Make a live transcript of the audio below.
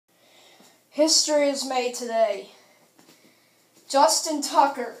History is made today. Justin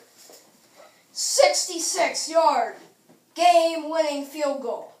Tucker, 66-yard, game-winning field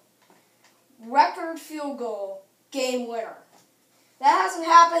goal. Record field goal, game winner. That hasn't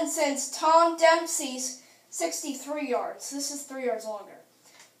happened since Tom Dempsey's 63 yards. This is 3 yards longer.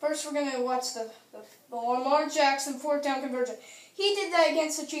 First, we're going to watch the Lamar Jackson 4th down conversion. He did that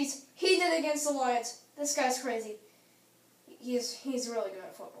against the Chiefs. He did it against the Lions. This guy's crazy. He's really good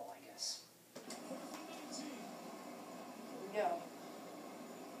at football, I guess. Here we go.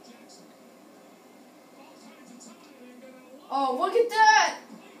 Oh, look at that!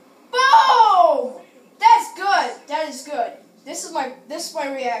 Boom! That's good. That is good. This is my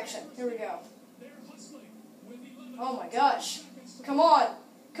reaction. Here we go. Oh my gosh. Come on.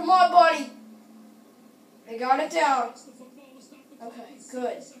 Come on, buddy. They got it down. Okay,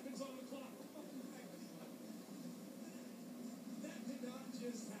 good.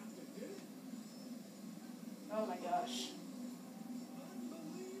 Oh my gosh.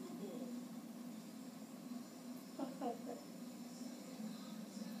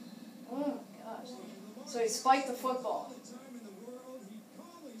 Oh my gosh. So he spiked the football.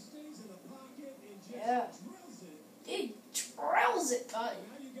 Yeah. He drills it, buddy.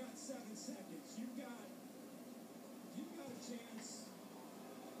 Let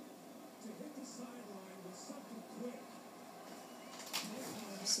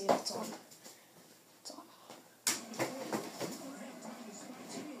me see if it's on. It's on.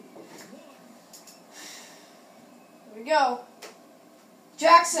 Here we go.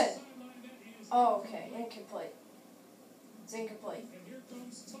 Jackson. Oh, okay. Incomplete. It's incomplete.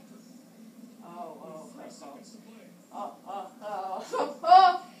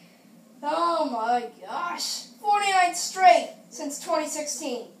 Oh my gosh. 49 straight since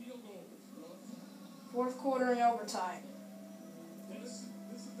 2016. Fourth quarter and overtime.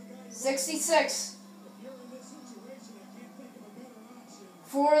 66.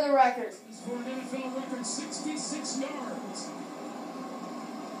 For the record. For an NFL record, 66 yards.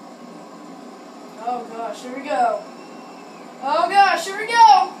 Oh gosh, here we go. Oh gosh, here we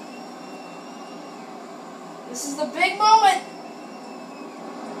go. This is the big moment.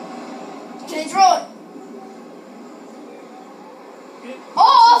 Can he throw it?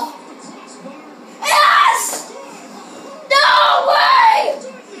 Oh! Yes! No way!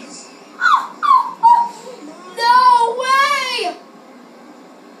 No way!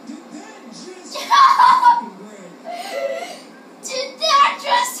 Did that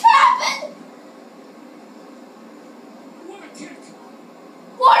just happen? What a kick!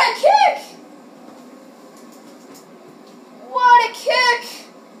 What a kick! What a kick!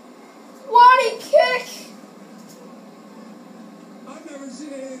 What a kick! I've never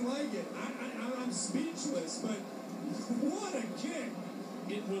seen anything like it. I'm speechless, but what a kick!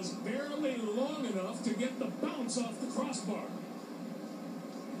 It was barely long enough to get the bounce off the crossbar.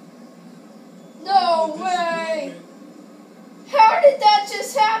 No way! How did that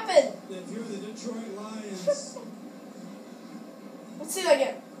just happen? If you're the Detroit Lions... Let's see that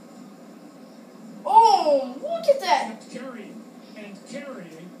again. Oh, look at that! kept carrying and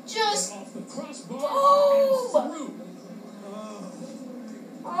carrying Just off the crossbar boom! and through.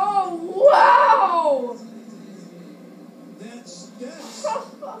 Oh, wow! That's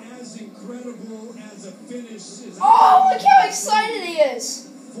as incredible as a finish as Oh, look how excited he is!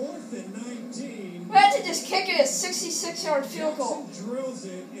 4th and 19. I had to just kick it a 66-yard field goal. Jackson drills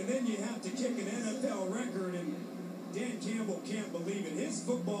it, and then you have to kick an NFL record, and Dan Campbell can't believe it. His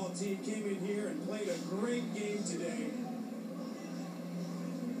football team came in here and played a great game today.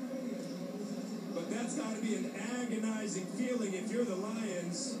 But that's got to be an agonizing feeling if you're the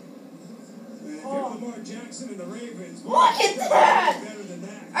Lions. And if you're Lamar Jackson and the Ravens, Look at that! better than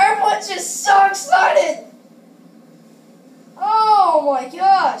that. Everyone's just so excited! Oh my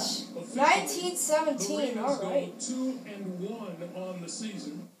gosh! 1917, alright. 2-1 on the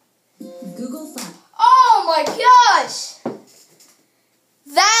season. Google Find. Oh my gosh!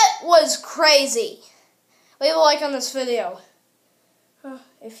 That was crazy. Leave a like on this video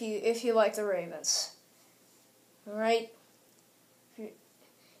if you like the Ravens. Alright?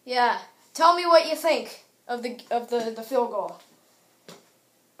 Yeah. Tell me what you think of the field goal.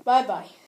 Bye bye.